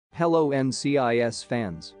Hello NCIS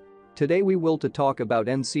fans. Today we will talk about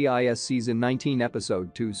NCIS Season 19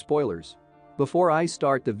 Episode 2 spoilers. Before I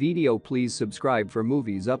start the video, please subscribe for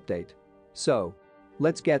movies update. So,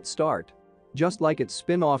 let's get start. Just like its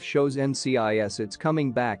spin-off shows NCIS, it's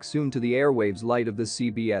coming back soon to the airwaves. Light of the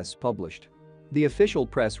CBS published the official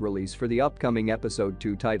press release for the upcoming Episode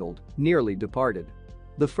 2 titled Nearly Departed.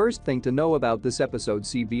 The first thing to know about this episode,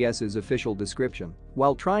 CBS's official description: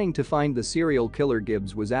 while trying to find the serial killer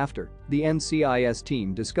Gibbs was after, the NCIS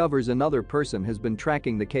team discovers another person has been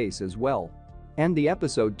tracking the case as well. And the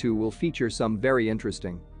episode 2 will feature some very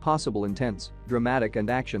interesting, possible intense, dramatic and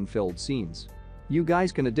action-filled scenes. You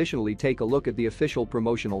guys can additionally take a look at the official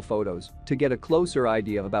promotional photos to get a closer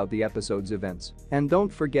idea about the episode's events. And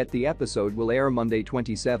don't forget, the episode will air Monday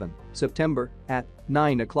 27 September at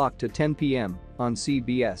 9 o'clock to 10 p.m. on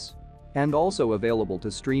CBS. And also available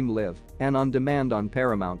to stream live and on demand on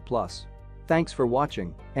Paramount+. Thanks for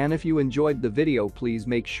watching, and if you enjoyed the video, please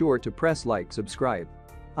make sure to press like, subscribe.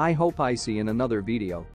 I hope I see in another video.